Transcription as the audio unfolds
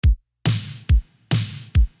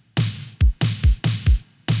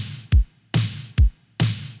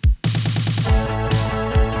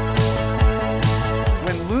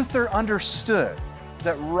understood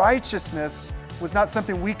that righteousness was not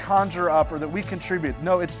something we conjure up or that we contribute.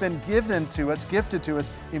 No, it's been given to us, gifted to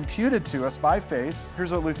us, imputed to us by faith.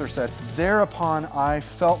 Here's what Luther said: "Thereupon I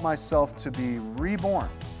felt myself to be reborn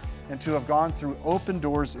and to have gone through open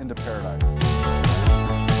doors into paradise."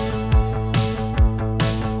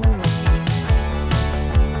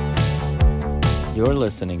 You're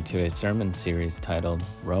listening to a sermon series titled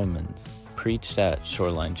Romans, preached at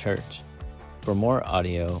Shoreline Church. For more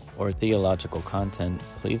audio or theological content,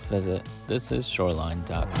 please visit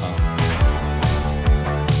thisisshoreline.com.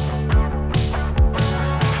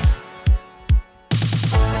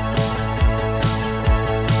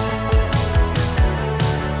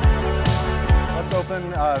 Let's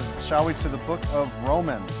open, shall we, to the book of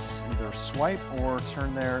Romans. Either swipe or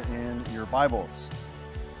turn there in your Bibles.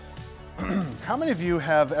 How many of you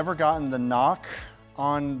have ever gotten the knock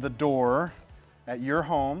on the door at your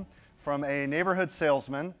home from a neighborhood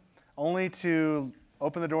salesman, only to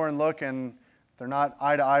open the door and look, and they're not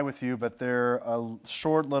eye to eye with you, but they're a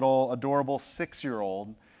short, little, adorable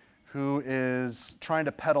 6-year-old who is trying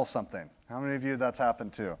to peddle something? How many of you that's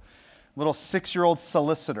happened to? Little 6-year-old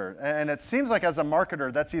solicitor. And it seems like as a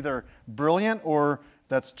marketer, that's either brilliant or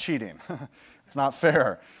that's cheating. It's not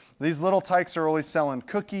fair. These little tykes are always selling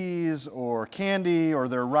cookies or candy, or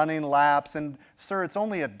they're running laps. And sir, it's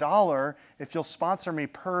only $1 if you'll sponsor me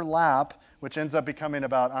per lap, which ends up becoming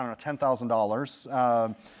about,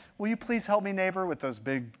 $10,000. Will you please help me, neighbor, with those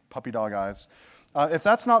big puppy dog eyes? If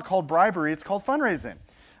that's not called bribery, it's called fundraising.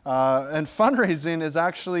 And fundraising is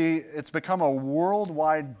actually, it's become a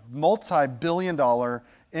worldwide multi-billion-dollar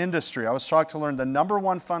industry. I was shocked to learn the number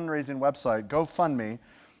one fundraising website, GoFundMe,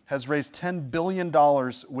 has raised $10 billion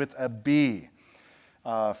with a B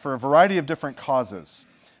for a variety of different causes.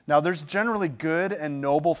 Now, there's generally good and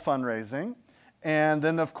noble fundraising, and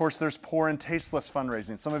then, of course, there's poor and tasteless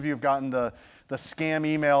fundraising. Some of you have gotten the scam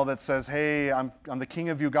email that says, "Hey, I'm the king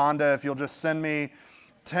of Uganda. If you'll just send me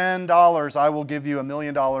 $10, I will give you $1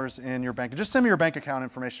 million in your bank. Just send me your bank account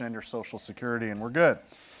information and your social security, and we're good."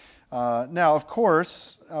 Now, of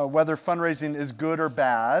course, whether fundraising is good or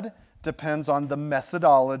bad depends on the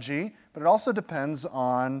methodology, but it also depends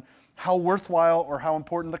on how worthwhile or how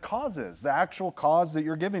important the cause is, the actual cause that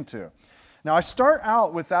you're giving to. Now, I start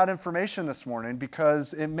out with that information this morning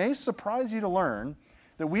because it may surprise you to learn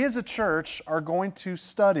that we as a church are going to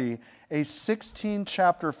study a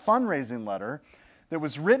 16-chapter fundraising letter that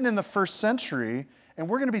was written in the first century, and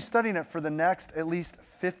we're going to be studying it for the next at least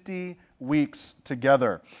 50 weeks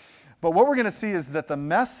together. But what we're going to see is that the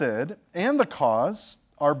method and the cause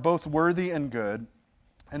are both worthy and good,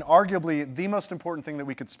 and arguably the most important thing that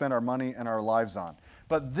we could spend our money and our lives on.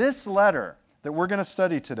 But this letter that we're going to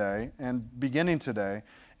study today, and beginning today,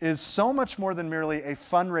 is so much more than merely a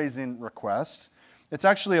fundraising request. It's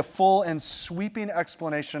actually a full and sweeping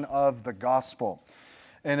explanation of the gospel.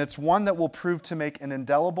 And it's one that will prove to make an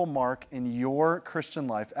indelible mark in your Christian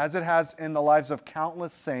life, as it has in the lives of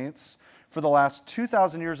countless saints for the last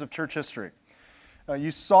 2,000 years of church history.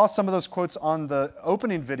 You saw some of those quotes on the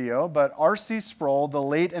opening video, but R.C. Sproul, the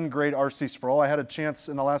late and great R.C. Sproul, I had a chance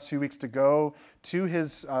in the last few weeks to go to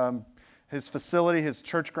his facility, his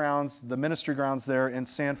church grounds, the ministry grounds there in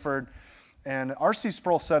Sanford, and R.C.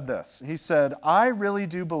 Sproul said this. He said, "I really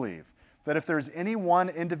do believe that if there's any one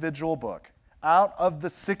individual book out of the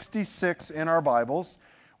 66 in our Bibles,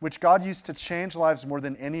 which God used to change lives more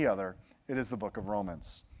than any other, it is the book of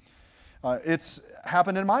Romans." It's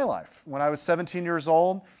happened in my life. When I was 17 years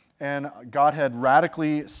old and God had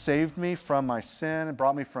radically saved me from my sin and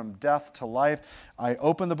brought me from death to life, I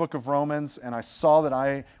opened the book of Romans and I saw that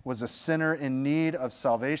I was a sinner in need of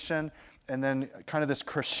salvation. And then kind of this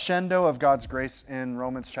crescendo of God's grace in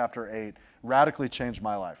Romans chapter 8 radically changed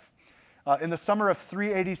my life. In the summer of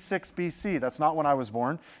 386 BC, that's not when I was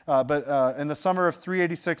born, but in the summer of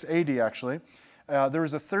 386 AD actually, there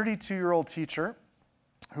was a 32-year-old teacher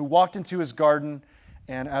who walked into his garden,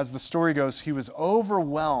 and as the story goes, he was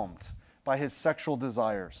overwhelmed by his sexual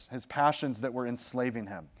desires, his passions that were enslaving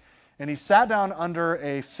him. And he sat down under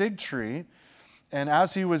a fig tree, and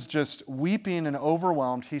as he was just weeping and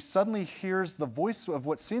overwhelmed, he suddenly hears the voice of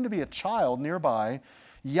what seemed to be a child nearby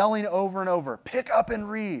yelling over and over, "Pick up and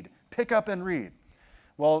read, pick up and read."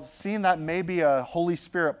 Well, seeing that may be a Holy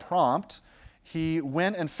Spirit prompt, he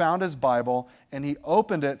went and found his Bible, and he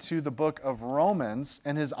opened it to the book of Romans,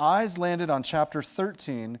 and his eyes landed on chapter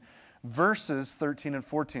 13, verses 13 and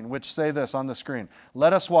 14, which say this on the screen: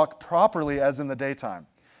 "Let us walk properly as in the daytime,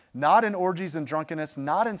 not in orgies and drunkenness,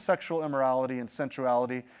 not in sexual immorality and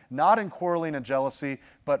sensuality, not in quarreling and jealousy,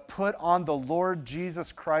 but put on the Lord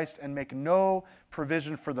Jesus Christ and make no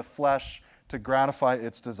provision for the flesh to gratify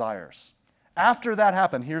its desires. After that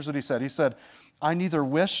happened, here's what he said. He said, I neither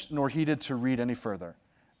wished nor heeded to read any further.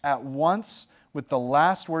 At once, with the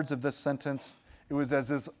last words of this sentence, it was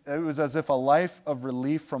as if a life of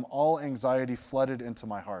relief from all anxiety flooded into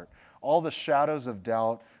my heart. All the shadows of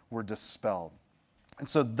doubt were dispelled. And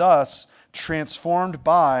so thus, transformed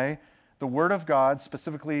by the Word of God,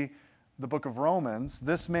 specifically the book of Romans,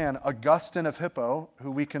 this man, Augustine of Hippo,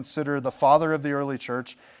 who we consider the father of the early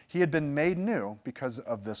church, he had been made new because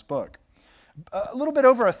of this book. A little bit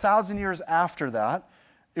over 1,000 years after that,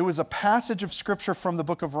 it was a passage of scripture from the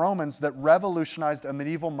book of Romans that revolutionized a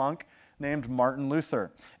medieval monk named Martin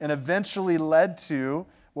Luther and eventually led to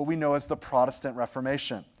what we know as the Protestant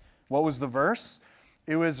Reformation. What was the verse?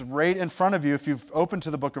 It was right in front of you if you've opened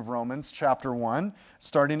to the book of Romans, chapter 1,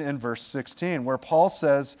 starting in verse 16, where Paul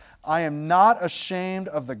says, I am not ashamed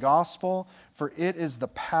of the gospel, for it is the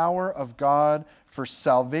power of God for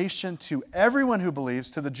salvation to everyone who believes,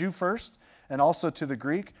 to the Jew first, and also to the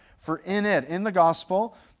Greek. For in it, in the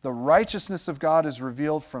gospel, the righteousness of God is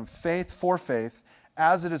revealed from faith for faith,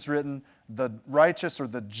 as it is written, the righteous or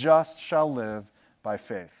the just shall live by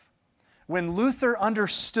faith. When Luther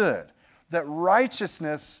understood that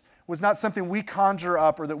righteousness was not something we conjure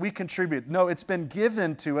up or that we contribute. No, it's been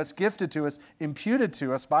given to us, gifted to us, imputed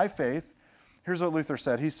to us by faith. Here's what Luther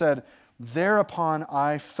said. He said, thereupon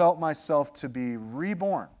I felt myself to be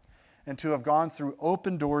reborn and to have gone through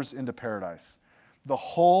open doors into paradise. The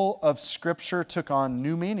whole of Scripture took on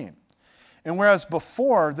new meaning. And whereas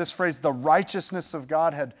before this phrase, the righteousness of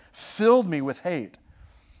God, had filled me with hate,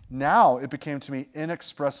 now it became to me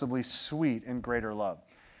inexpressibly sweet in greater love.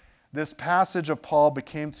 This passage of Paul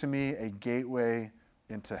became to me a gateway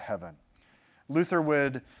into heaven. Luther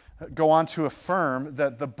would go on to affirm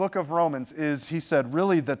that the book of Romans is, he said,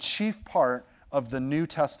 really the chief part of the New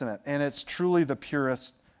Testament, and it's truly the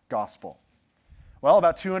purest gospel. Well,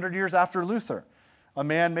 about 200 years after Luther, a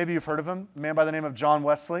man, maybe you've heard of him, a man by the name of John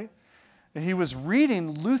Wesley, he was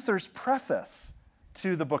reading Luther's preface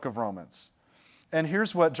to the book of Romans. And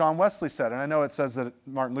here's what John Wesley said, and I know it says that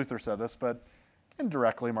Martin Luther said this, but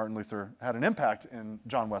indirectly, Martin Luther had an impact in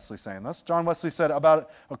John Wesley saying this. John Wesley said,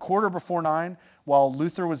 about 9:15, while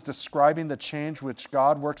Luther was describing the change which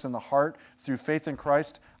God works in the heart through faith in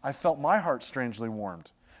Christ, I felt my heart strangely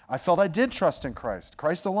warmed. I felt I did trust in Christ,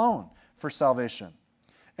 Christ alone, for salvation.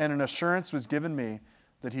 And an assurance was given me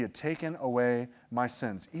that he had taken away my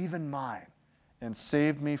sins, even mine, and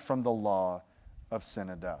saved me from the law of sin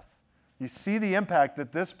and death. You see the impact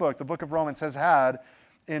that this book, the book of Romans, has had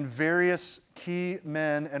in various key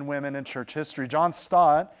men and women in church history. John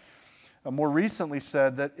Stott more recently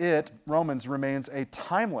said that Romans, remains a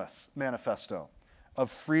timeless manifesto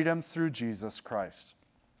of freedom through Jesus Christ.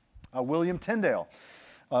 William Tyndale,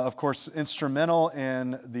 of course, instrumental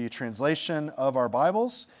in the translation of our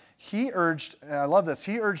Bibles, he urged, and I love this,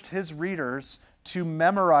 he urged his readers to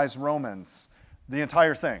memorize Romans, the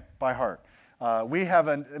entire thing, by heart. We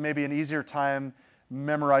have maybe an easier time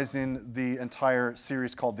memorizing the entire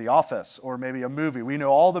series called The Office, or maybe a movie. We know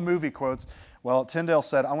all the movie quotes. Well, Tyndale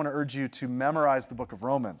said, I want to urge you to memorize the book of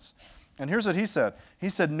Romans. And here's what he said. He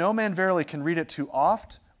said, no man verily can read it too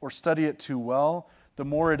oft or study it too well. The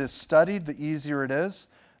more it is studied, the easier it is.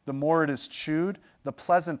 The more it is chewed, the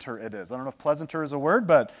pleasanter it is. I don't know if pleasanter is a word,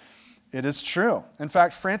 but it is true. In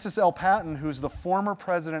fact, Francis L. Patton, who's the former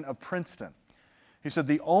president of Princeton, he said,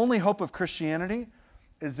 the only hope of Christianity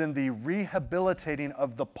is in the rehabilitating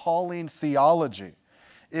of the Pauline theology.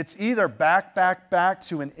 It's either back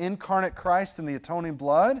to an incarnate Christ and the atoning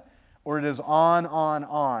blood, or it is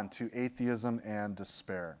on to atheism and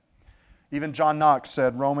despair. Even John Knox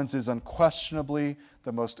said Romans is unquestionably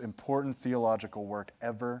the most important theological work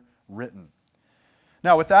ever written.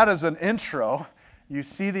 Now, with that as an intro, you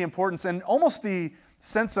see the importance and almost the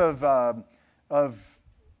sense of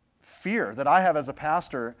fear that I have as a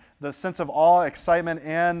pastor, the sense of awe, excitement,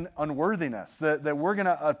 and unworthiness that we're going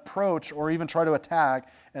to approach or even try to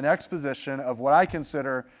attack an exposition of what I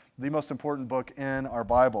consider the most important book in our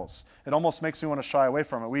Bibles. It almost makes me want to shy away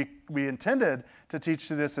from it. We intended to teach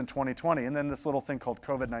this in 2020, and then this little thing called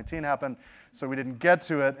COVID-19 happened, so we didn't get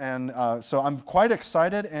to it. And so I'm quite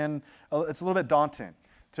excited, and it's a little bit daunting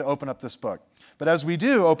to open up this book. But as we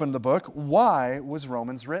do open the book, why was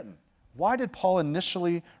Romans written? Why did Paul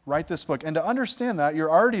initially write this book? And to understand that,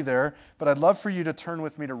 you're already there, but I'd love for you to turn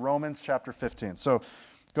with me to Romans chapter 15. So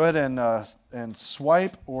go ahead and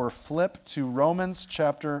swipe or flip to Romans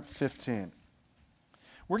chapter 15.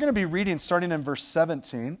 We're going to be reading starting in verse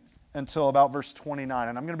 17 until about verse 29,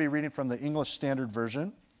 and I'm going to be reading from the English Standard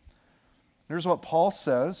Version. Here's what Paul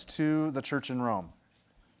says to the church in Rome.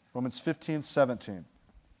 Romans 15:17.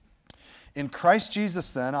 In Christ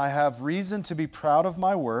Jesus, then, I have reason to be proud of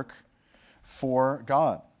my work for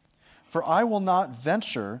God. For I will not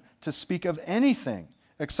venture to speak of anything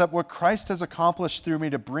except what Christ has accomplished through me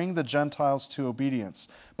to bring the Gentiles to obedience,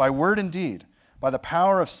 by word and deed, by the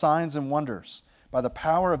power of signs and wonders, by the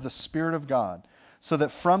power of the Spirit of God, so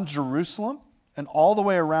that from Jerusalem and all the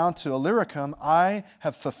way around to Illyricum, I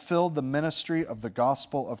have fulfilled the ministry of the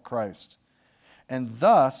gospel of Christ. And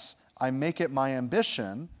thus I make it my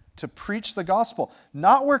ambition to preach the gospel,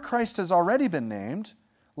 not where Christ has already been named,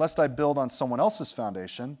 lest I build on someone else's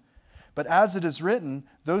foundation, but as it is written,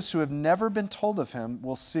 those who have never been told of him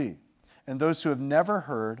will see, and those who have never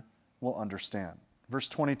heard will understand. Verse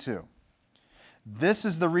 22, this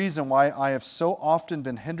is the reason why I have so often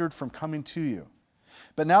been hindered from coming to you.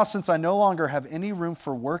 But now, since I no longer have any room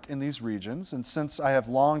for work in these regions, and since I have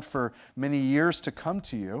longed for many years to come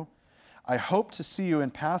to you, I hope to see you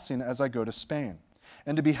in passing as I go to Spain,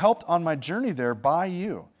 and to be helped on my journey there by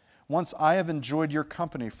you, once I have enjoyed your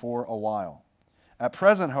company for a while. At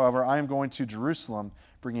present, however, I am going to Jerusalem,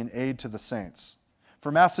 bringing aid to the saints.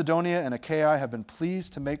 For Macedonia and Achaia have been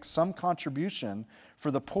pleased to make some contribution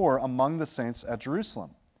for the poor among the saints at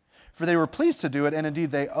Jerusalem. For they were pleased to do it, and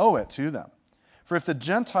indeed they owe it to them. For if the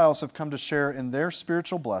Gentiles have come to share in their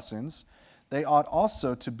spiritual blessings, they ought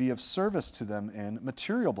also to be of service to them in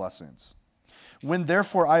material blessings. When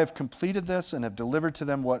therefore I have completed this and have delivered to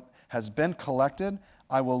them what has been collected,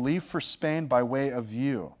 I will leave for Spain by way of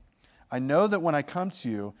you. I know that when I come to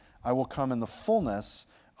you, I will come in the fullness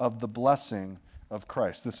of the blessing of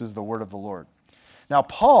Christ. This is the word of the Lord. Now,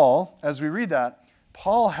 Paul, as we read that,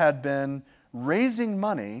 Paul had been raising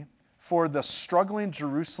money for the struggling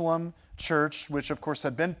Jerusalem church, which of course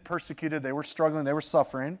had been persecuted. They were struggling, they were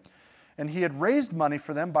suffering. And he had raised money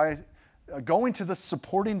for them by going to the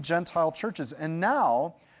supporting Gentile churches. And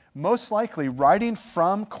now, most likely, writing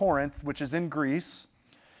from Corinth, which is in Greece,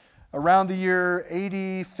 around the year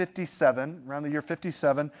AD 57, around the year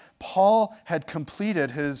 57, Paul had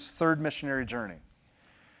completed his third missionary journey.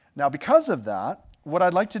 Now, because of that, what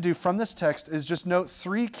I'd like to do from this text is just note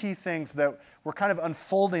three key things that were kind of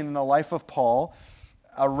unfolding in the life of Paul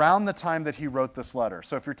around the time that he wrote this letter.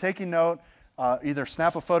 So if you're taking note, either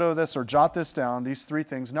snap a photo of this or jot this down, these three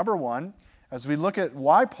things. Number one, as we look at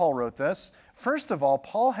why Paul wrote this, first of all,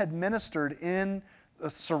 Paul had ministered in the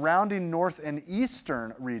surrounding north and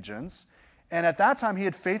eastern regions, and at that time he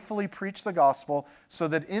had faithfully preached the gospel so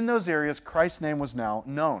that in those areas Christ's name was now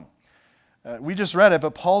known. We just read it,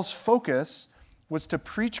 but Paul's focus was to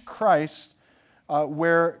preach Christ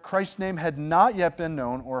where Christ's name had not yet been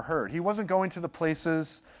known or heard. He wasn't going to the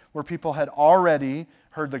places where people had already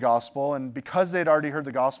heard the gospel, and because they'd already heard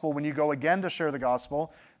the gospel, when you go again to share the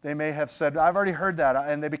gospel, they may have said, I've already heard that,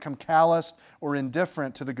 and they become calloused or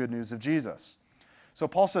indifferent to the good news of Jesus. So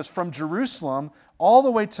Paul says, from Jerusalem all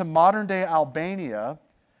the way to modern-day Albania,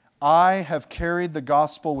 I have carried the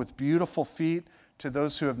gospel with beautiful feet to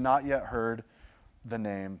those who have not yet heard the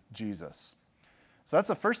name Jesus. So that's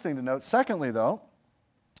the first thing to note. Secondly, though,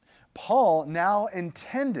 Paul now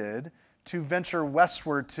intended to venture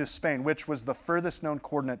westward to Spain, which was the furthest known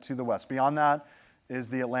coordinate to the west. Beyond that is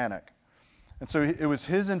the Atlantic. And so it was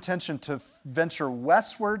his intention to venture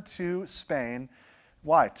westward to Spain.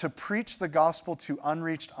 Why? To preach the gospel to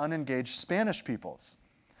unreached, unengaged Spanish peoples.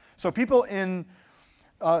 So people in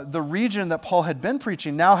the region that Paul had been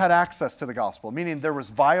preaching now had access to the gospel, meaning there were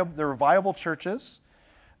viable churches.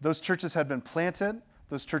 Those churches had been planted.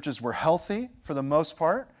 Those churches were healthy for the most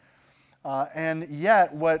part. And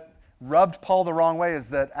yet what rubbed Paul the wrong way is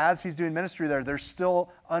that as he's doing ministry there, there's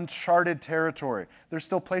still uncharted territory. There's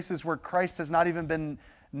still places where Christ has not even been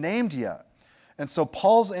named yet. And so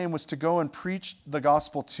Paul's aim was to go and preach the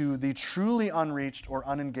gospel to the truly unreached or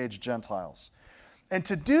unengaged Gentiles. And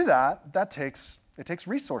to do that, it takes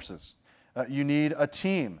resources. You need a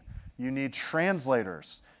team. You need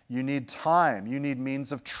translators. You need time. You need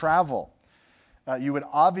means of travel. You would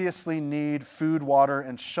obviously need food, water,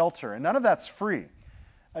 and shelter. And none of that's free.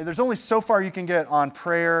 There's only so far you can get on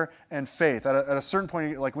prayer and faith. At a certain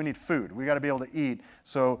point, like, we need food. We got to be able to eat.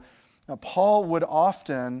 So Paul would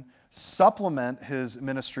often supplement his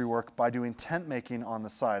ministry work by doing tent making on the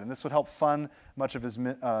side. And this would help fund much of his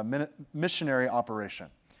missionary operation.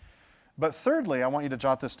 But thirdly, I want you to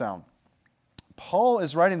jot this down. Paul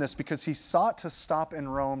is writing this because he sought to stop in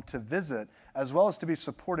Rome to visit, as well as to be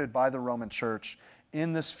supported by the Roman church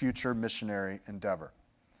in this future missionary endeavor.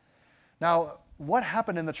 Now, what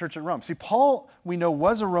happened in the church at Rome? See, Paul, we know,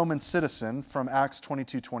 was a Roman citizen from Acts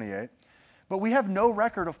 22:28, but we have no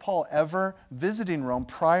record of Paul ever visiting Rome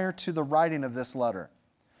prior to the writing of this letter.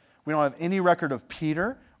 We don't have any record of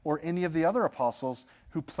Peter or any of the other apostles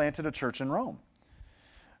who planted a church in Rome.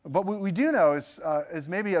 But what we do know is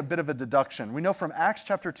maybe a bit of a deduction. We know from Acts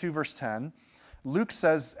chapter 2, verse 10, Luke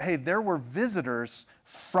says, hey, there were visitors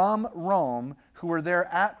from Rome who were there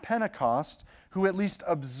at Pentecost who at least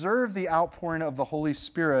observed the outpouring of the Holy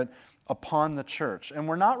Spirit upon the church. And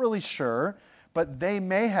we're not really sure, but they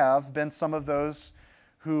may have been some of those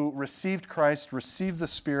who received Christ, received the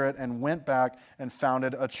Spirit, and went back and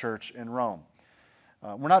founded a church in Rome.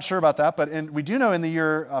 We're not sure about that, but we do know in the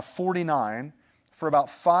year 49, for about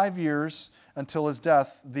 5 years until his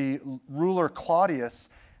death, the ruler Claudius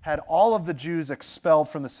had all of the Jews expelled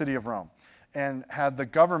from the city of Rome and had the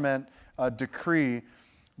government decree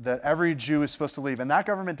that every Jew is supposed to leave. And that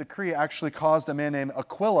government decree actually caused a man named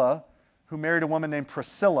Aquila, who married a woman named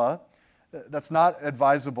Priscilla. That's not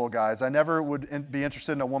advisable, guys. I never would be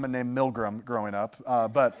interested in a woman named Milgram growing up,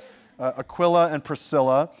 but Aquila and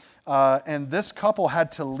Priscilla. And this couple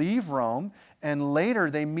had to leave Rome, and later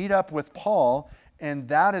they meet up with Paul, and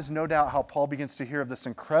that is no doubt how Paul begins to hear of this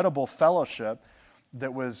incredible fellowship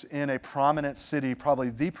that was in a prominent city,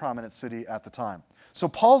 probably the prominent city at the time. So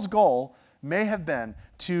Paul's goal may have been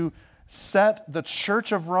to set the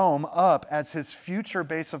Church of Rome up as his future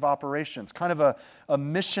base of operations, kind of a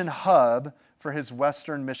mission hub for his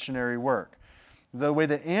Western missionary work. The way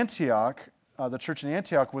that Antioch, the church in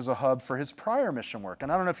Antioch, was a hub for his prior mission work.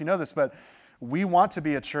 And I don't know if you know this, but we want to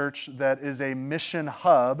be a church that is a mission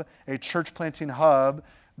hub, a church planting hub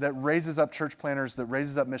that raises up church planters, that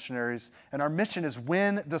raises up missionaries. And our mission is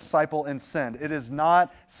win, disciple, and send. It is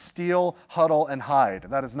not steal, huddle, and hide.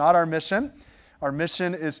 That is not our mission. Our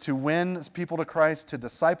mission is to win people to Christ, to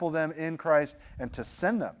disciple them in Christ, and to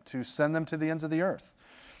send them to the ends of the earth.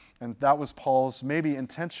 And that was Paul's maybe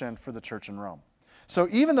intention for the church in Rome. So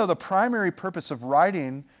even though the primary purpose of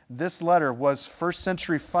writing this letter was first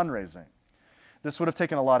century fundraising, this would have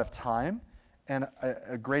taken a lot of time and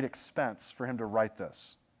a great expense for him to write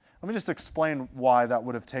this. Let me just explain why that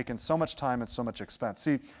would have taken so much time and so much expense.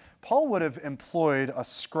 See, Paul would have employed a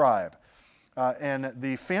scribe. And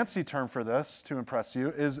the fancy term for this, to impress you,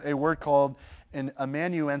 is a word called an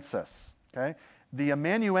amanuensis. Okay? The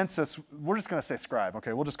amanuensis, we're just going to say scribe.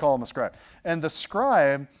 Okay, we'll just call him a scribe. And the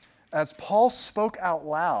scribe, as Paul spoke out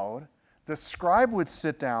loud, the scribe would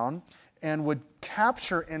sit down and would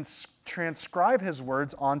capture and transcribe his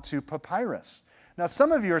words onto papyrus. Now,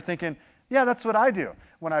 some of you are thinking, yeah, that's what I do.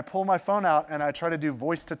 When I pull my phone out and I try to do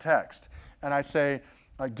voice to text, and I say,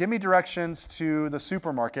 give me directions to the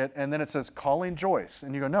supermarket, and then it says, calling Joyce.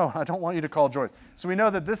 And you go, no, I don't want you to call Joyce. So we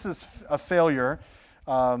know that this is a failure,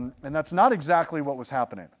 and that's not exactly what was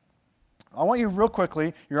happening. I want you real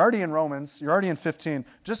quickly, you're already in Romans, you're already in 15,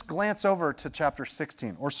 just glance over to chapter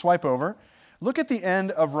 16, or swipe over. Look at the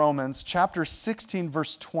end of Romans, chapter 16,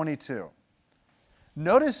 verse 22.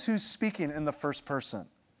 Notice who's speaking in the first person.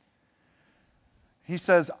 He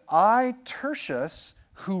says, I, Tertius,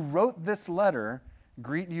 who wrote this letter,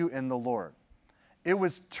 greet you in the Lord. It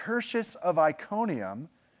was Tertius of Iconium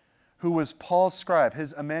who was Paul's scribe,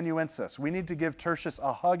 his amanuensis. We need to give Tertius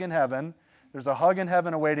a hug in heaven. There's a hug in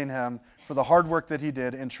heaven awaiting him for the hard work that he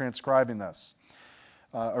did in transcribing this,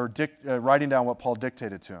 writing down what Paul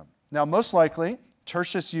dictated to him. Now, most likely,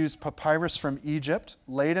 Tertius used papyrus from Egypt,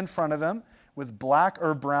 laid in front of him with black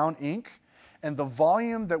or brown ink, and the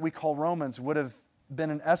volume that we call Romans would have been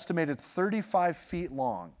an estimated 35 feet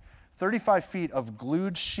long. 35 feet of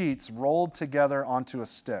glued sheets rolled together onto a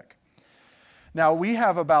stick. Now, we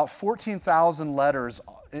have about 14,000 letters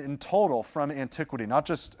in total from antiquity, not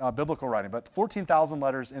just biblical writing, but 14,000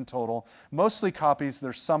 letters in total, mostly copies.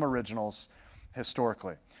 There's some originals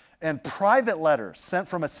historically. And private letters sent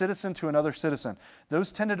from a citizen to another citizen,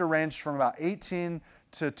 those tended to range from about 18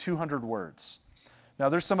 to 200 words. Now,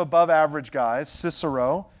 there's some above average guys.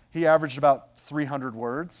 Cicero, he averaged about 300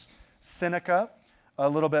 words. Seneca, a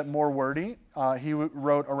little bit more wordy. He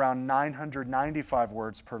wrote around 995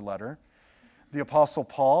 words per letter. The Apostle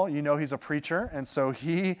Paul, you know he's a preacher, and so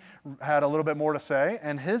he had a little bit more to say,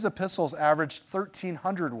 and his epistles averaged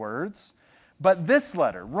 1,300 words. But this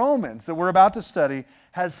letter, Romans, that we're about to study,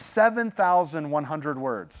 has 7,100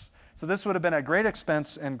 words. So this would have been a great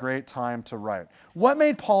expense and great time to write. What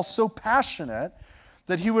made Paul so passionate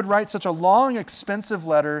that he would write such a long, expensive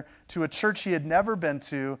letter to a church he had never been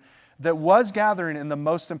to that was gathering in the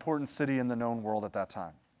most important city in the known world at that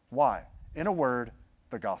time? Why? In a word,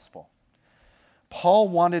 the gospel. Paul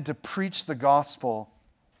wanted to preach the gospel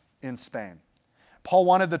in Spain. Paul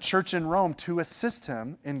wanted the church in Rome to assist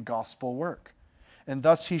him in gospel work. And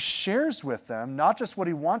thus he shares with them not just what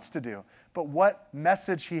he wants to do, but what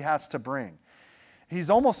message he has to bring. He's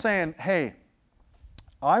almost saying, hey,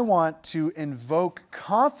 I want to invoke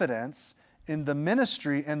confidence in the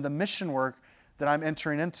ministry and the mission work that I'm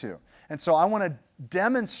entering into. And so I want to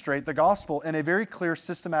demonstrate the gospel in a very clear,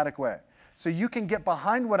 systematic way. So you can get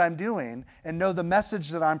behind what I'm doing and know the message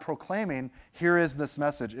that I'm proclaiming. Here is this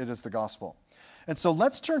message. It is the gospel. And so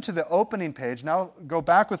let's turn to the opening page. Now go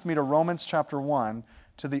back with me to Romans chapter 1,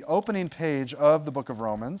 to the opening page of the book of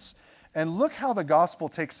Romans. And look how the gospel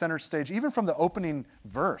takes center stage, even from the opening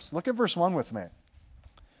verse. Look at verse 1 with me.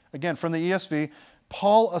 Again, from the ESV,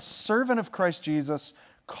 Paul, a servant of Christ Jesus,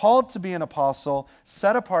 called to be an apostle,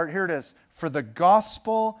 set apart, here it is, for the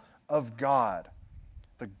gospel of God.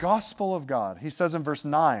 The gospel of God. He says in verse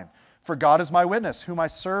 9, for God is my witness, whom I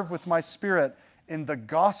serve with my spirit in the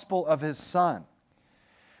gospel of his Son.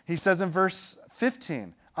 He says in verse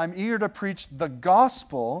 15, I'm eager to preach the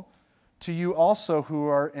gospel to you also who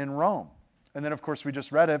are in Rome. And then, of course, we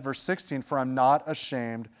just read it, verse 16, for I'm not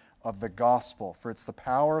ashamed of the gospel, for it's the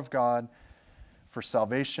power of God for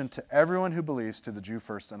salvation to everyone who believes, to the Jew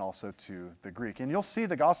first and also to the Greek. And you'll see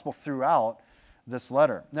the gospel throughout this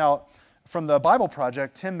letter. Now, from the Bible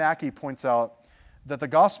Project, Tim Mackie points out that the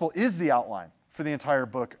gospel is the outline for the entire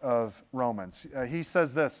book of Romans. He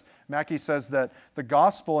says this, Mackie says that the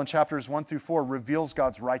gospel in chapters 1 through 4 reveals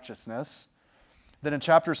God's righteousness. That in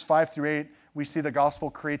chapters 5 through 8, we see the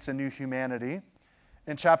gospel creates a new humanity.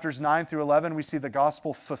 In chapters 9 through 11, we see the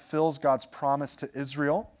gospel fulfills God's promise to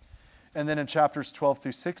Israel. And then in chapters 12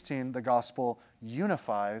 through 16, the gospel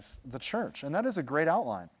unifies the church. And that is a great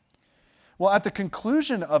outline. Well, at the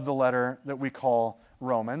conclusion of the letter that we call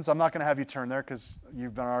Romans, I'm not going to have you turn there because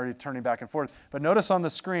you've been already turning back and forth, but notice on the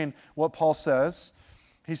screen what Paul says.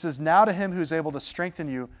 He says, now to him who's able to strengthen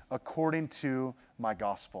you according to my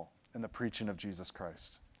gospel and the preaching of Jesus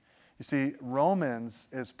Christ. You see, Romans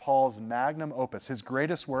is Paul's magnum opus, his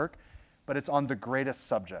greatest work, but it's on the greatest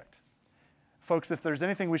subject. Folks, if there's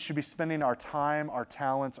anything we should be spending our time, our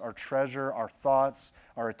talents, our treasure, our thoughts,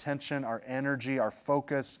 our attention, our energy, our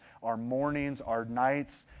focus, our mornings, our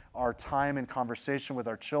nights, our time in conversation with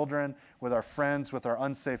our children, with our friends, with our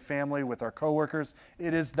unsafe family, with our coworkers,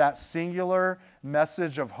 it is that singular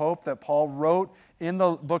message of hope that Paul wrote in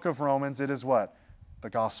the book of Romans. It is what? The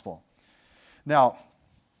gospel. Now,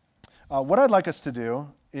 what I'd like us to do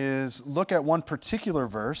is look at one particular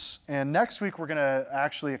verse, and next week we're going to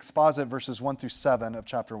actually exposit verses 1 through 7 of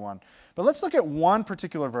chapter 1. But let's look at one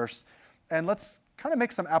particular verse, and let's kind of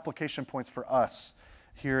make some application points for us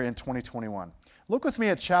here in 2021. Look with me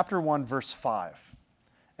at chapter 1, verse 5.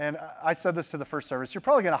 And I said this to the first service. You're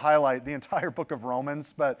probably going to highlight the entire book of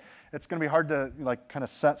Romans, but it's going to be hard to kind of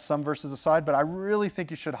set some verses aside, but I really think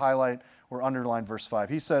you should highlight or underline verse 5.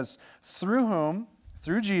 He says, through whom,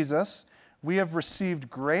 through Jesus, we have received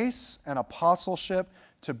grace and apostleship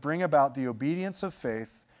to bring about the obedience of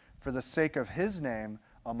faith for the sake of his name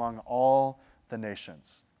among all the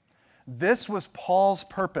nations. This was Paul's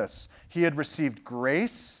purpose. He had received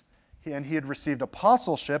grace and he had received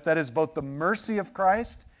apostleship, that is both the mercy of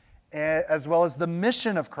Christ as well as the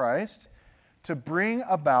mission of Christ, to bring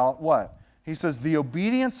about what? He says, the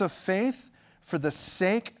obedience of faith for the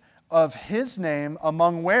sake of his name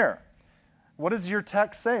among where? What does your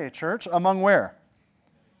text say, church? Among where?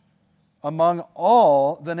 Among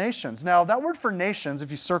all the nations. Now, that word for nations, if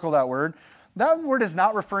you circle that word is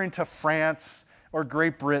not referring to France or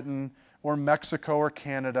Great Britain or Mexico or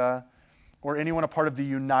Canada or anyone a part of the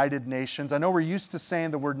United Nations. I know we're used to saying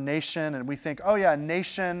the word nation, and we think, oh yeah,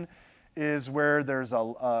 nation is where there's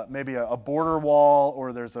maybe a border wall,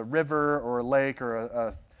 or there's a river or a lake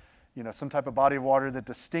or some type of body of water that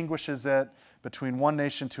distinguishes it between one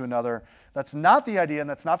nation to another. That's not the idea, and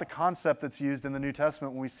that's not the concept that's used in the New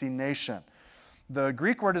Testament when we see nation. The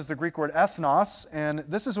Greek word is the Greek word ethnos, and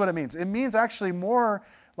this is what it means. It means actually more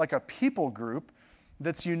like a people group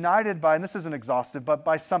that's united by, and this isn't exhaustive, but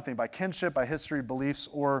by something, by kinship, by history, beliefs,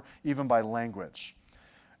 or even by language.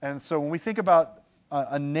 And so when we think about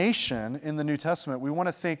a nation in the New Testament, we want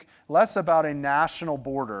to think less about a national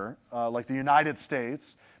border like the United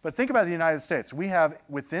States, but think about the United States. We have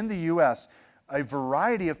within the U.S. a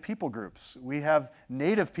variety of people groups. We have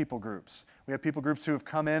native people groups. We have people groups who have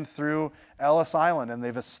come in through Ellis Island and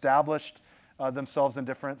they've established themselves in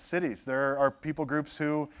different cities. There are people groups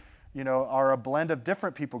who are a blend of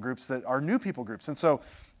different people groups that are new people groups. And so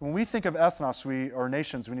when we think of ethnos or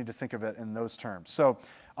nations, we need to think of it in those terms. So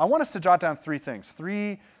I want us to jot down three things,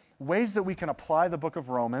 three ways that we can apply the book of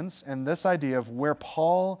Romans and this idea of where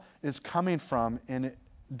Paul is coming from in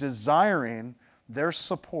desiring their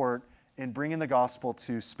support in bringing the gospel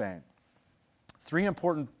to Spain. Three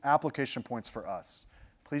important application points for us.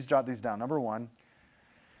 Please jot these down. Number one,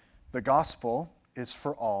 the gospel is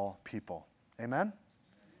for all people. Amen?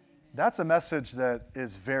 That's a message that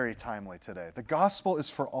is very timely today. The gospel is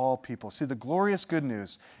for all people. See, the glorious good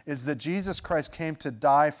news is that Jesus Christ came to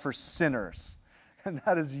die for sinners. And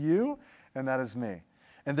that is you, and that is me.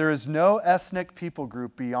 And there is no ethnic people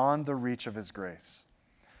group beyond the reach of his grace.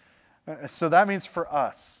 So that means for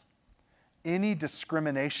us, any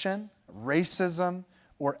discrimination, racism,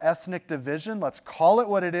 or ethnic division, let's call it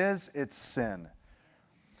what it is, it's sin.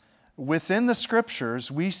 Within the scriptures,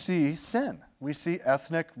 we see sin. We see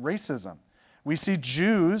ethnic racism. We see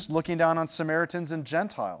Jews looking down on Samaritans and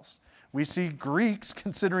Gentiles. We see Greeks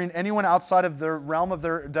considering anyone outside of the realm of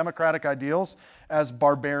their democratic ideals as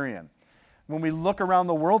barbarian. When we look around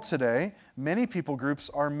the world today, many people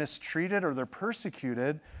groups are mistreated or they're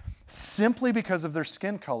persecuted simply because of their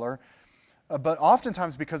skin color, but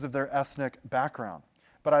oftentimes because of their ethnic background.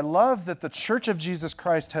 But I love that the Church of Jesus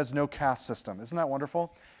Christ has no caste system. Isn't that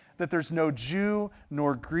wonderful? That there's no Jew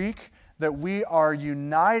nor Greek, that we are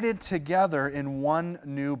united together in one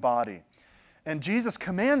new body. And Jesus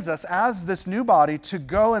commands us as this new body to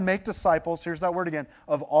go and make disciples, here's that word again,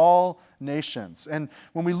 of all nations. And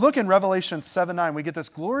when we look in Revelation 7:9, we get this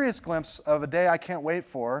glorious glimpse of a day I can't wait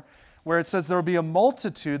for, where it says there will be a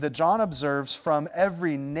multitude that John observes from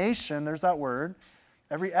every nation, there's that word,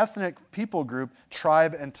 every ethnic people group,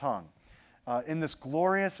 tribe, and tongue. In this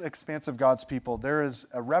glorious expanse of God's people, there is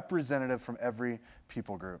a representative from every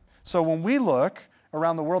people group. So when we look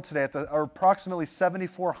around the world today at the approximately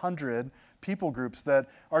 7,400 people groups that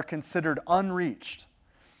are considered unreached,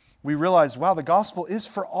 we realize, wow, the gospel is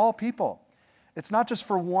for all people. It's not just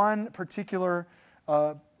for one particular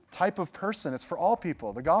type of person. It's for all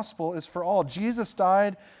people. The gospel is for all. Jesus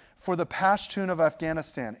died for the Pashtun of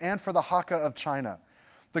Afghanistan and for the Hakka of China.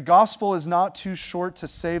 The gospel is not too short to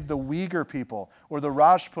save the Uyghur people or the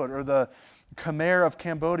Rajput or the Khmer of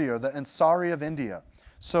Cambodia or the Ansari of India.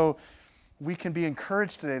 So we can be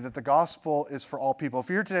encouraged today that the gospel is for all people. If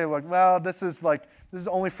you're here today like, well, this is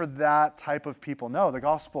only for that type of people. No, the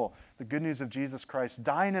gospel, the good news of Jesus Christ,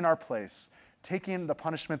 dying in our place, taking the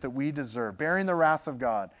punishment that we deserve, bearing the wrath of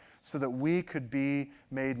God so that we could be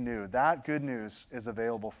made new. That good news is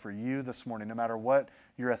available for you this morning, no matter what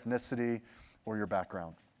your ethnicity or your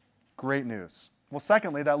background. Great news. Well,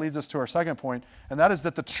 secondly, that leads us to our second point, and that is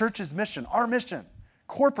that the church's mission, our mission,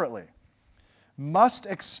 corporately, must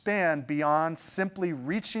expand beyond simply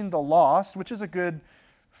reaching the lost, which is a good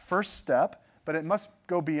first step, but it must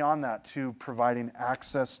go beyond that to providing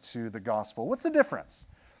access to the gospel. What's the difference?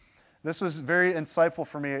 This was very insightful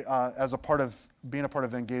for me as being a part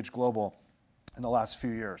of Engage Global in the last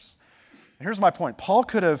few years. Here's my point. Paul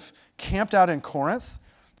could have camped out in Corinth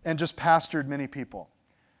and just pastored many people.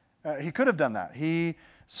 He could have done that. He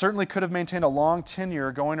certainly could have maintained a long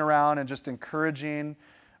tenure going around and just encouraging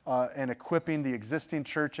and equipping the existing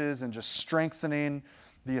churches and just strengthening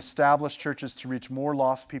the established churches to reach more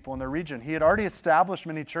lost people in their region. He had already established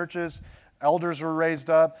many churches. Elders were raised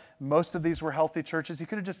up. Most of these were healthy churches. He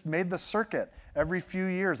could have just made the circuit every few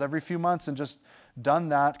years, every few months, and just done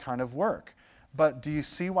that kind of work. But do you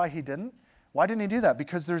see why he didn't? Why didn't he do that?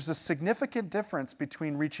 Because there's a significant difference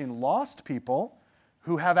between reaching lost people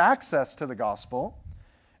who have access to the gospel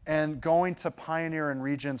and going to pioneer in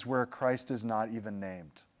regions where Christ is not even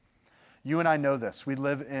named. You and I know this. We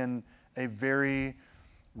live in a very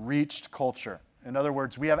reached culture. In other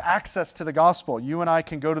words, we have access to the gospel. You and I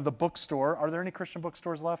can go to the bookstore. Are there any Christian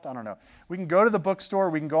bookstores left? I don't know. We can go to the bookstore,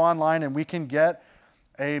 we can go online, and we can get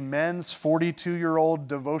a men's 42-year-old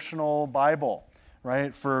devotional Bible,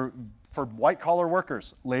 right, for white-collar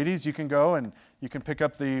workers. Ladies, you can go and you can pick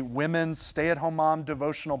up the women's stay-at-home mom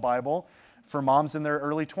devotional Bible for moms in their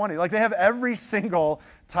early 20s. Like, they have every single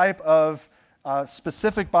type of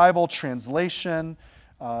specific Bible translation,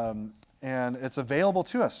 and it's available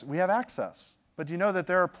to us. We have access. But do you know that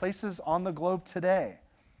there are places on the globe today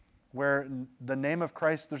where the name of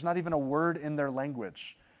Christ, there's not even a word in their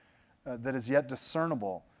language that is yet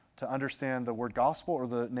discernible to understand the word gospel or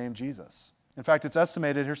the name Jesus. In fact, it's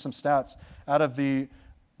estimated, here's some stats, out of the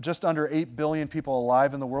just under 8 billion people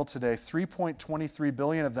alive in the world today, 3.23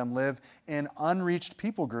 billion of them live in unreached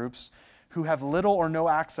people groups who have little or no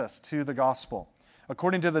access to the gospel.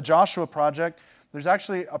 According to the Joshua Project, there's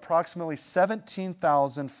actually approximately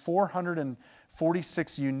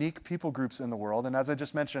 17,446 unique people groups in the world. And as I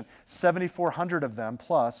just mentioned, 7,400 of them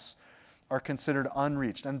plus are considered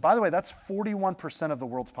unreached. And by the way, that's 41% of the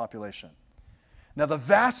world's population. Now, the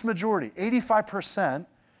vast majority, 85%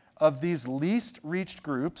 of these least reached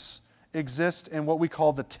groups exist in what we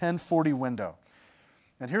call the 1040 window.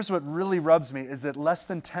 And here's what really rubs me is that less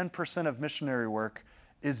than 10% of missionary work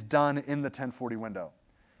is done in the 1040 window.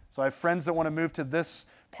 So I have friends that want to move to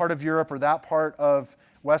this part of Europe or that part of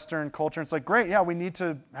Western culture. It's like, great, yeah, we need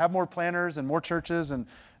to have more planners and more churches and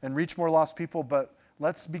reach more lost people, but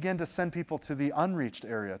let's begin to send people to the unreached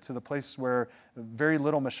area, to the place where very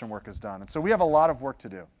little mission work is done. And so we have a lot of work to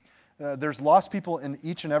do. There's lost people in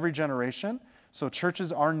each and every generation, so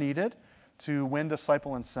churches are needed to win,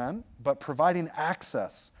 disciple, and send, but providing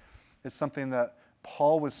access is something that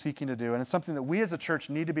Paul was seeking to do, and it's something that we as a church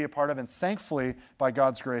need to be a part of, and thankfully, by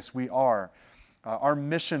God's grace, we are. Our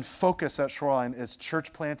mission focus at Shoreline is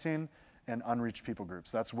church planting and unreached people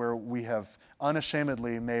groups. That's where we have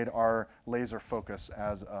unashamedly made our laser focus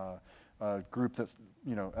as a group that's,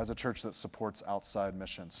 as a church that supports outside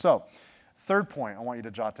missions. So, third point I want you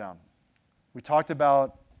to jot down. We talked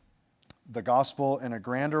about the gospel in a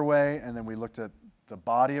grander way, and then we looked at the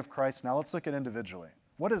body of Christ. Now let's look at individually.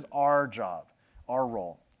 What is our job, our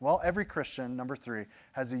role? Well, every Christian, number 3,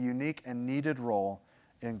 has a unique and needed role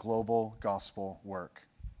in global gospel work.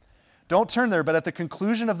 Don't turn there, but at the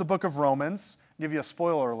conclusion of the book of Romans, I'll give you a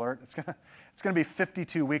spoiler alert, it's going to be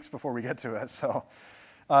 52 weeks before we get to it. So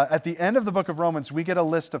at the end of the book of Romans, we get a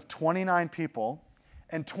list of 29 people,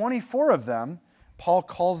 and 24 of them, Paul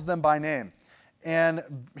calls them by name. And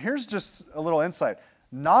here's just a little insight.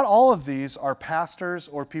 Not all of these are pastors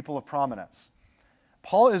or people of prominence.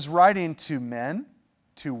 Paul is writing to men,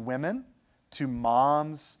 to women, to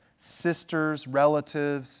moms, sisters,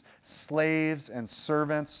 relatives, slaves, and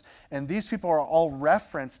servants. And these people are all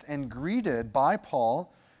referenced and greeted by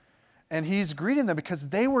Paul. And he's greeting them because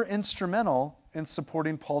they were instrumental in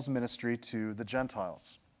supporting Paul's ministry to the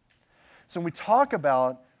Gentiles. So when we talk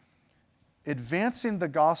about advancing the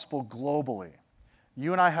gospel globally,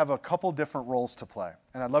 you and I have a couple different roles to play.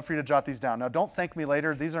 And I'd love for you to jot these down. Now, don't thank me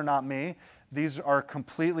later. These are not me. These are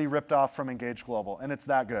completely ripped off from Engage Global, and it's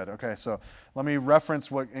that good. Okay, so let me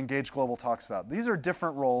reference what Engage Global talks about. These are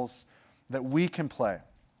different roles that we can play.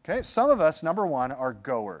 Okay, some of us, number 1, are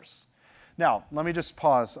goers. Now, let me just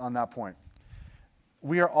pause on that point.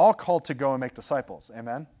 We are all called to go and make disciples.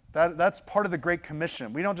 Amen? That's part of the Great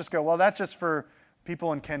Commission. We don't just go, well, that's just for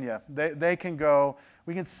people in Kenya. They can go.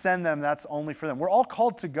 We can send them. That's only for them. We're all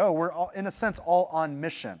called to go. We're, all, in a sense, all on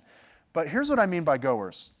mission. But here's what I mean by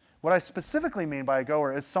goers. What I specifically mean by a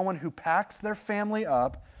goer is someone who packs their family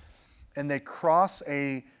up and they cross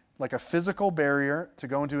a physical barrier to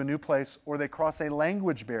go into a new place, or they cross a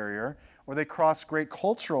language barrier, or they cross great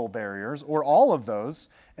cultural barriers, or all of those,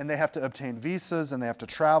 and they have to obtain visas and they have to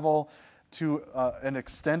travel to an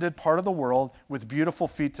extended part of the world with beautiful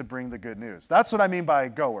feet to bring the good news. That's what I mean by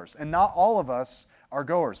goers. And not all of us are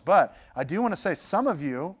goers. But I do want to say some of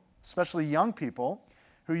you, especially young people,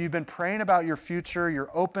 who you've been praying about your future,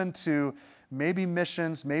 you're open to maybe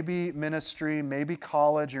missions, maybe ministry, maybe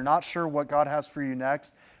college, you're not sure what God has for you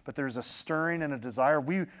next, but there's a stirring and a desire.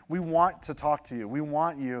 We want to talk to you. We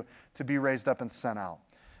want you to be raised up and sent out.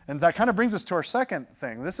 And that kind of brings us to our second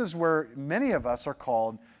thing. This is where many of us are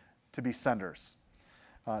called to be senders.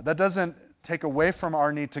 That doesn't take away from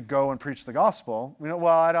our need to go and preach the gospel.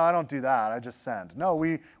 I don't do that. I just send. No,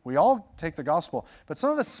 we all take the gospel, but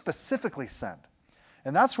some of us specifically send.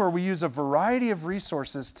 And that's where we use a variety of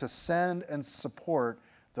resources to send and support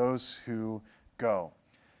those who go.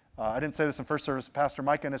 I didn't say this in first service. Pastor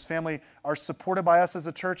Micah and his family are supported by us as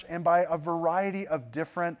a church and by a variety of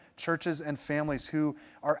different churches and families who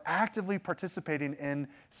are actively participating in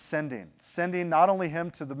sending not only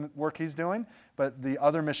him to the work he's doing, but the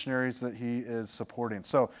other missionaries that he is supporting.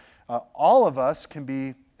 So all of us can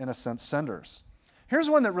be, in a sense, senders. Here's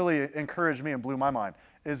one that really encouraged me and blew my mind,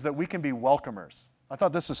 is that we can be welcomers. I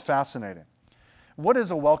thought this was fascinating. What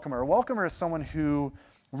is a welcomer? A welcomer is someone who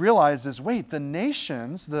realizes, wait, the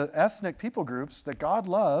nations, the ethnic people groups that God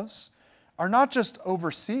loves are not just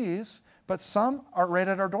overseas, but some are right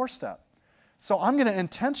at our doorstep. So I'm going to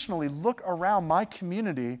intentionally look around my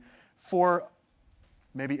community for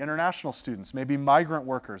maybe international students, maybe migrant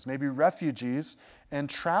workers, maybe refugees and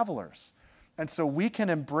travelers. And so we can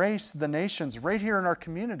embrace the nations right here in our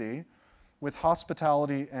community with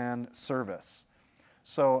hospitality and service.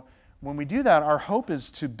 So when we do that, our hope is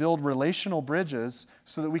to build relational bridges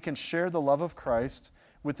so that we can share the love of Christ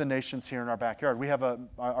with the nations here in our backyard.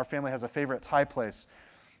 Our family has a favorite Thai place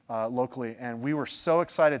locally, and we were so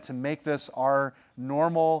excited to make this our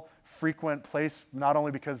normal, frequent place, not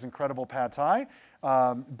only because incredible pad Thai,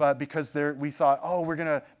 but because we thought, we're going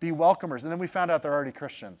to be welcomers. And then we found out they're already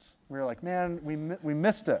Christians. We were like, man, we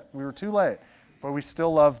missed it. We were too late, but we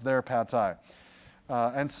still love their pad Thai.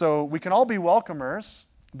 And so we can all be welcomers.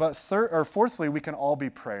 But fourthly, we can all be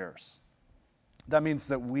prayers. That means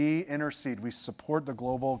that we intercede, we support the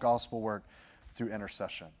global gospel work through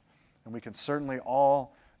intercession. And we can certainly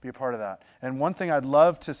all be a part of that. And one thing I'd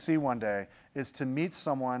love to see one day is to meet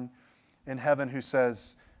someone in heaven who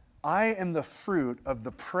says, I am the fruit of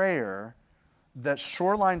the prayer that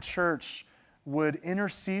Shoreline Church would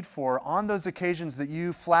intercede for on those occasions that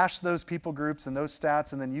you flashed those people groups and those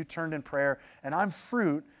stats and then you turned in prayer, and I'm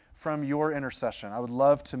fruit from your intercession. I would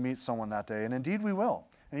love to meet someone that day, and indeed we will.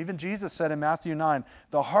 And even Jesus said in Matthew 9,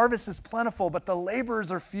 the harvest is plentiful, but the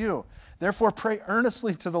laborers are few. Therefore pray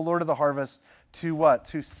earnestly to the Lord of the harvest to what?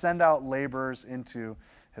 To send out laborers into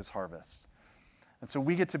his harvest. And so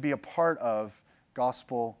we get to be a part of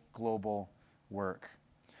gospel global work.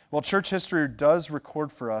 Well, church history does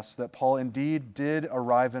record for us that Paul indeed did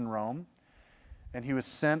arrive in Rome, and he was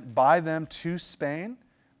sent by them to Spain.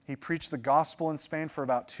 He preached the gospel in Spain for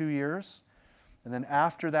about 2 years, and then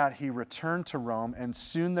after that he returned to Rome, and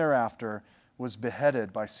soon thereafter was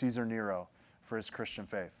beheaded by Caesar Nero for his Christian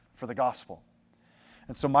faith, for the gospel.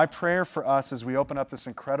 And so my prayer for us as we open up this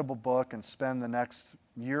incredible book and spend the next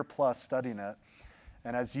year plus studying it,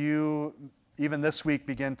 and as you even this week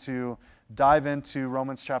begin to dive into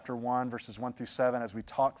Romans chapter 1, verses 1 through 7, as we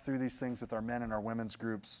talk through these things with our men and our women's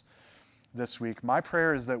groups this week, my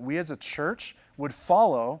prayer is that we as a church would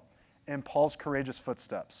follow in Paul's courageous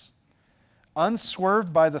footsteps.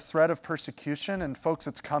 Unswerved by the threat of persecution, and folks,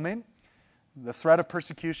 it's coming. The threat of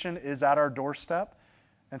persecution is at our doorstep.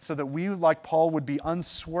 And so that we, like Paul, would be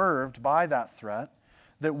unswerved by that threat,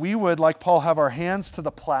 that we would, like Paul, have our hands to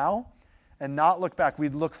the plow and not look back.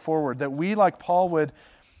 We'd look forward. That we, like Paul, would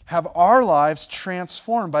have our lives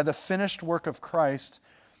transformed by the finished work of Christ,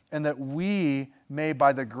 and that we may,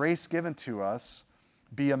 by the grace given to us,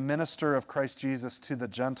 be a minister of Christ Jesus to the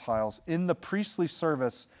Gentiles in the priestly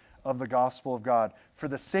service of the gospel of God, for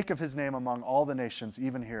the sake of his name among all the nations,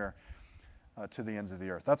 even here to the ends of the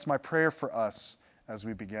earth. That's my prayer for us as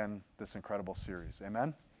we begin this incredible series.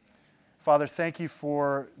 Amen? Father, thank you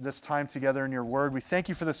for this time together in your word. We thank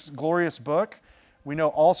you for this glorious book. We know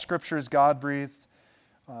all Scripture is God-breathed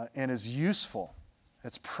and is useful.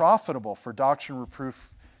 It's profitable for doctrine,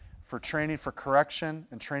 reproof, for training, for correction,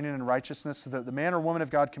 and training in righteousness, so that the man or woman of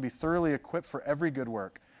God can be thoroughly equipped for every good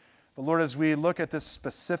work. But Lord, as we look at this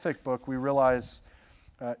specific book, we realize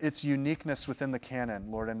its uniqueness within the canon,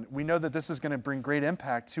 Lord. And we know that this is going to bring great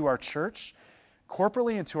impact to our church,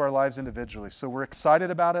 corporately, and to our lives individually. So we're excited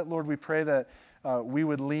about it, Lord. We pray that we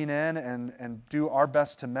would lean in and do our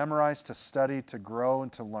best to memorize, to study, to grow,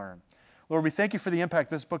 and to learn. Lord, we thank you for the impact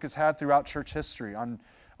this book has had throughout church history on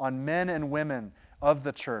men and women of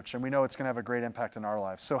the church, and we know it's going to have a great impact in our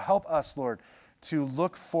lives. So help us, Lord, to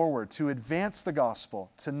look forward, to advance the gospel,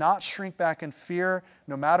 to not shrink back in fear,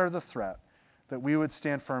 no matter the threat, that we would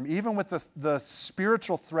stand firm, even with the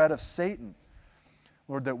spiritual threat of Satan,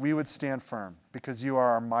 Lord, that we would stand firm, because you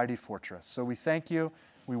are our mighty fortress. So we thank you,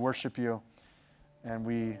 we worship you, and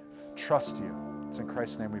we trust you. It's in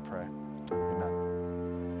Christ's name we pray. Amen.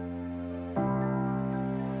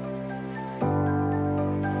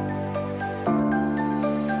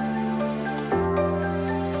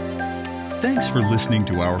 Thanks for listening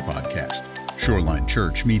to our podcast. Shoreline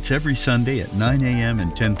Church meets every Sunday at 9 a.m.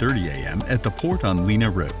 and 10:30 a.m. at the Port on Lena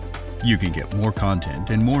Road. You can get more content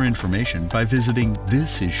and more information by visiting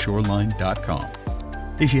thisisshoreline.com.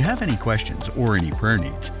 If you have any questions or any prayer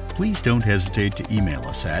needs, please don't hesitate to email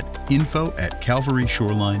us at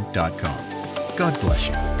info@calvaryshoreline.com. God bless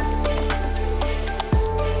you.